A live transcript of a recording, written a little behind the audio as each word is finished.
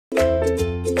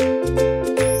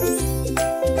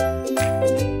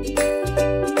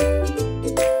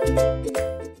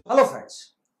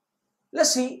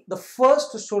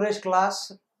first storage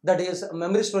class, that is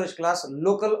memory storage class,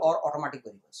 local or automatic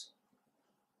variables.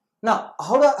 Now,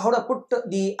 how do I put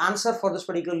the answer for this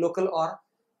particular local or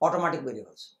automatic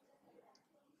variables?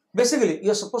 Basically,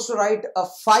 you're supposed to write a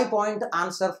 5-point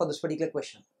answer for this particular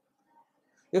question.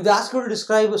 If they ask you to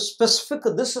describe a specific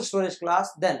this storage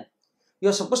class, then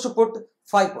you're supposed to put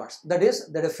 5 points. That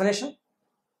is the definition,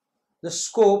 the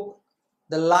scope,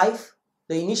 the life,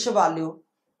 the initial value,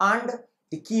 and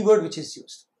the keyword which is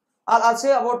used. I'll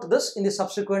say about this in the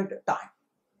subsequent time.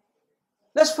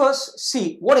 Let's first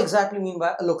see what exactly mean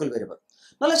by a local variable.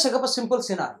 Now let's take up a simple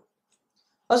scenario.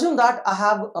 Assume that I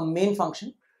have a main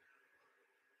function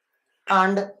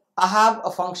and I have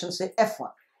a function, say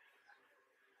f1.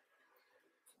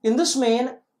 In this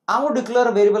main, I will declare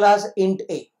a variable as int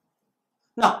a.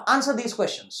 Now answer these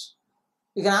questions.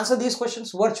 You can answer these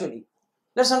questions virtually.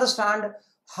 Let's understand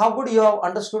how good you have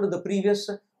understood the previous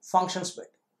functions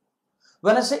bit.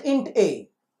 When I say int a,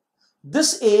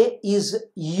 this a is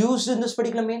used in this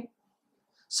particular main.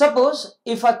 Suppose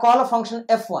if I call a function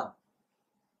f1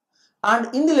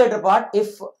 and in the later part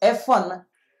if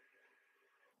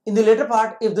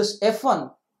this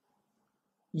f1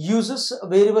 uses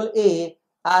variable a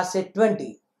as a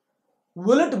 20,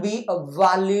 will it be a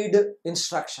valid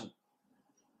instruction?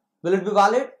 Will it be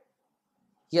valid?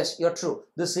 Yes, you're true.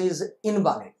 This is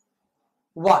invalid.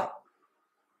 Why?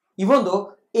 Even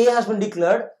though a has been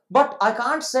declared, but I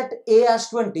can't set a as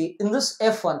 20 in this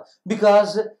f1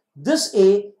 because this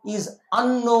a is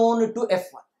unknown to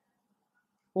f1.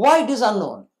 Why it is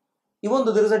unknown? Even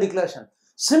though there is a declaration.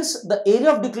 Since the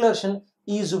area of declaration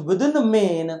is within the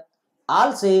main,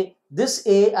 I'll say this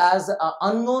a as an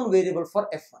unknown variable for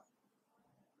f1.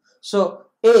 So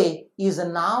a is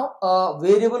now a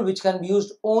variable which can be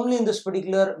used only in this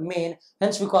particular main,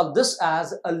 hence we call this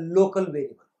as a local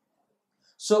variable.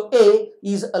 So a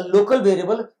is a local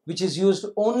variable which is used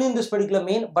only in this particular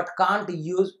main but can't be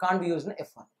used in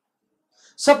f1.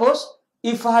 Suppose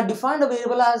if I had defined a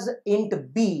variable as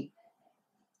int b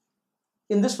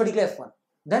in this particular f1,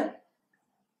 then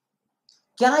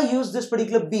can I use this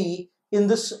particular b in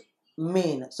this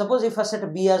main? Suppose if I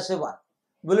set b as a 1,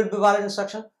 will it be valid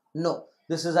instruction? No,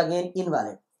 this is again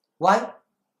invalid. Why?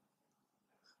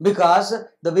 Because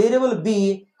the variable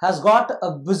b has got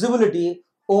a visibility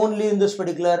only in this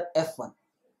particular f1.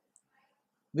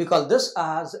 We call this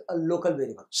as a local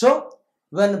variable. So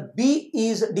when b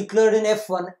is declared in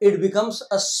f1, it becomes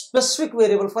a specific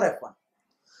variable for f1.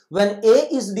 When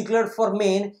a is declared for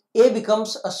main, a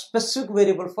becomes a specific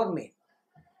variable for main.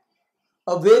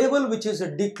 A variable which is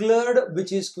declared,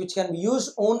 which can be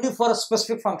used only for a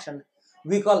specific function,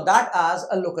 we call that as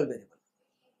a local variable.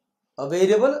 A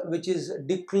variable which is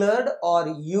declared or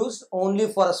used only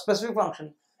for a specific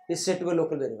function is said to be a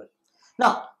local variable.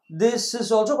 Now, this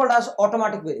is also called as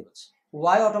automatic variables.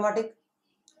 Why automatic?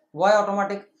 Why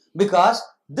automatic? Because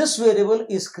this variable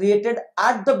is created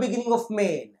at the beginning of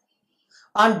main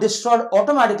and destroyed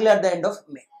automatically at the end of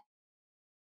main.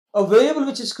 A variable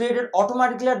which is created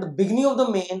automatically at the beginning of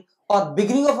the main or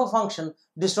beginning of a function,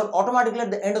 destroyed automatically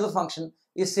at the end of the function,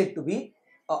 is said to be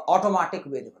an automatic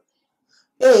variable.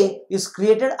 A is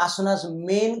created as soon as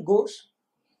main goes.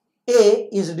 A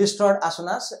is destroyed as soon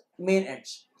as main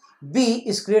ends. B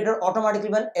is created automatically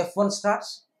when f1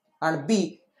 starts and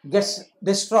B gets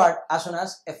destroyed as soon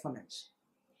as f1 ends.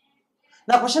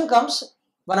 Now question comes,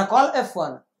 when I call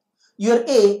f1, your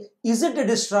A, is it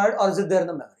destroyed or is it there in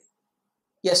the memory?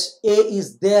 Yes, A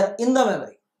is there in the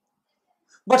memory,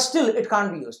 but still it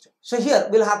can't be used. So here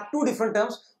we'll have two different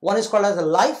terms. One is called as a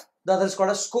life, the other is called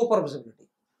as scope or visibility.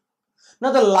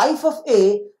 Now the life of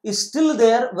A is still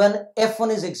there when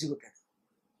f1 is executed,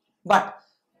 but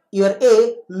your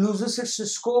A loses its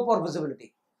scope or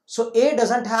visibility. So A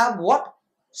doesn't have what?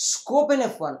 Scope in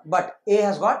f1, but A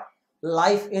has got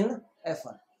life in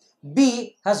f1.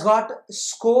 B has got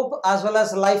scope as well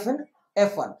as life in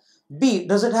f1. B,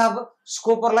 does it have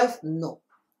scope or life? No,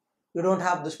 you don't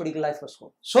have this particular life or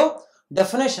scope. So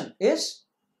definition is,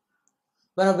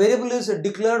 when a variable is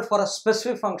declared for a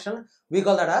specific function, we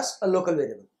call that as a local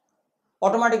variable.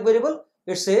 Automatic variable,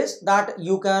 it says that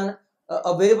you can,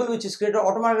 a variable which is created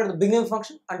automatically at the beginning of the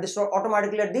function and destroyed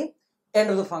automatically at the end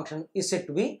of the function is said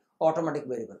to be automatic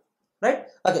variable, right?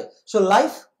 Okay, so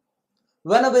life,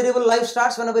 when a variable life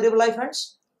starts, when a variable life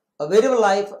ends, a variable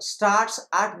life starts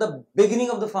at the beginning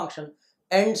of the function,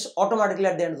 ends automatically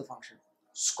at the end of the function.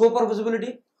 Scope or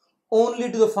visibility,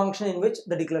 only to the function in which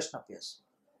the declaration appears.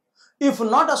 If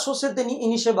not associated with any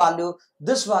initial value,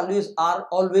 this values are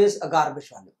always a garbage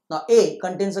value. Now A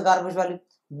contains a garbage value,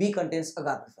 B contains a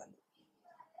garbage value.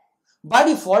 By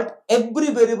default, every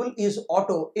variable is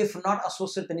auto if not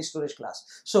associated with any storage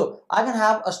class. So I can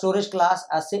have a storage class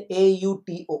as say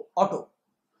auto, auto.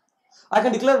 I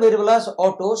can declare variable as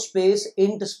auto space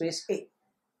int space a.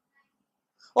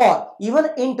 Or even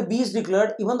int b is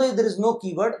declared even though there is no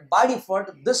keyword. By default,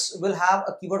 this will have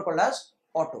a keyword called as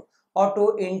auto,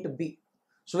 auto int b.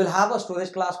 So we'll have a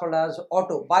storage class called as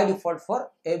auto by default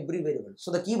for every variable.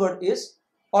 So the keyword is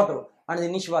auto and the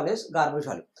initial value is garbage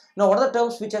value. Now what are the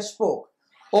terms which I spoke?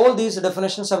 All these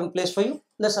definitions have in place for you.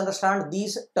 Let's understand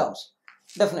these terms,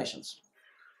 definitions.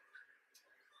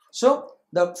 So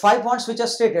the 5 points which are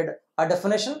stated are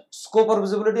definition, scope or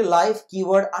visibility, life,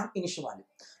 keyword and initial value.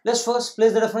 Let's first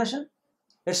place the definition.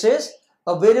 It says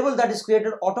a variable that is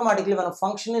created automatically when a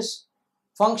function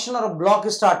or a block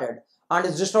is started and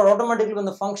is destroyed automatically when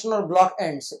the function or block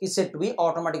ends is said to be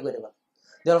automatic variable.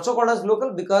 They are also called as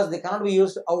local because they cannot be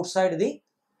used outside the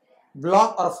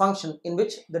block or a function in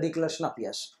which the declaration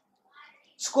appears.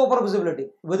 Scope or visibility,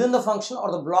 within the function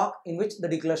or the block in which the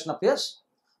declaration appears.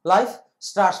 Life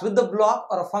starts with the block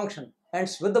or a function,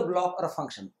 ends with the block or a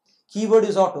function. Keyword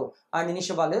is auto and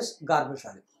initial value is garbage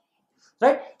value.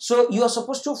 Right? So you are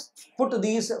supposed to put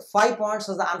these 5 points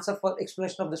as the answer for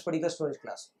explanation of this particular storage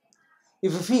class.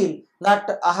 If you feel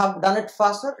that I have done it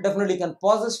faster, definitely you can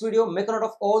pause this video, make a note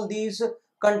of all these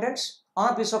contents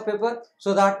on a piece of paper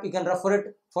so that you can refer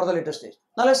it for the later stage.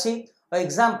 Now let's see an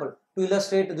example to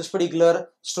illustrate this particular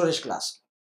storage class.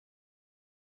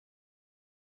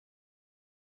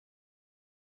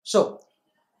 So,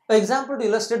 an example to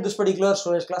illustrate this particular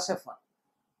storage class F1.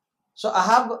 So I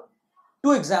have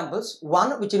two examples,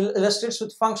 one which illustrates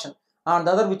with function and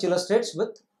the other which illustrates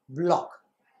with block.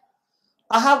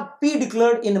 I have P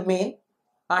declared in main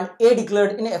and A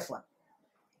declared in F1.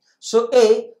 So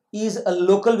A is a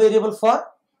local variable for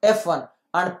F1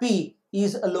 and P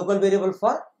is a local variable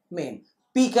for main.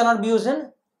 P cannot be used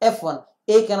in F1,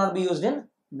 A cannot be used in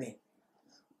main.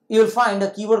 You will find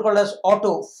a keyword called as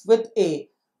auto with A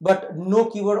but no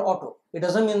keyword auto. It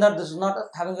doesn't mean that this is not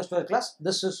having a storage class.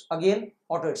 This is again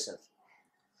auto itself.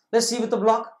 Let's see with the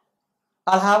block.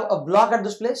 I'll have a block at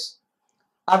this place.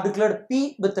 I've declared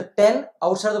P with a 10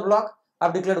 outside the block.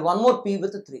 I've declared one more P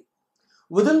with a 3.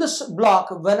 Within this block,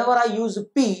 whenever I use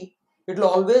P, it will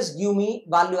always give me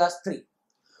value as 3.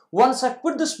 Once I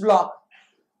quit this block,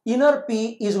 inner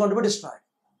P is going to be destroyed.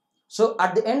 So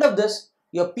at the end of this,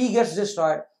 your P gets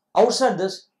destroyed. Outside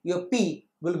this, your P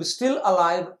will be still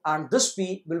alive and this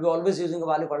P will be always using a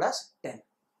value called as 10.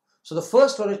 So the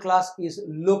first storage class is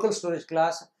local storage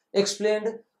class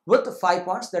explained with 5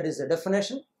 points, that is the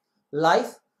definition,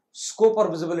 life, scope or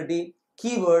visibility,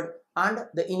 keyword and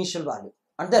the initial value.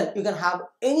 And then you can have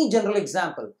any general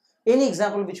example, any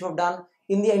example which you have done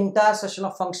in the entire session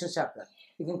of functions chapter.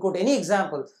 You can quote any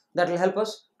example that will help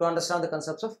us to understand the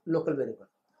concepts of local variable.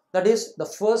 That is the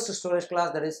first storage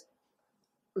class, that is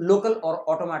local or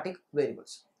automatic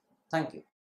variables. Thank you.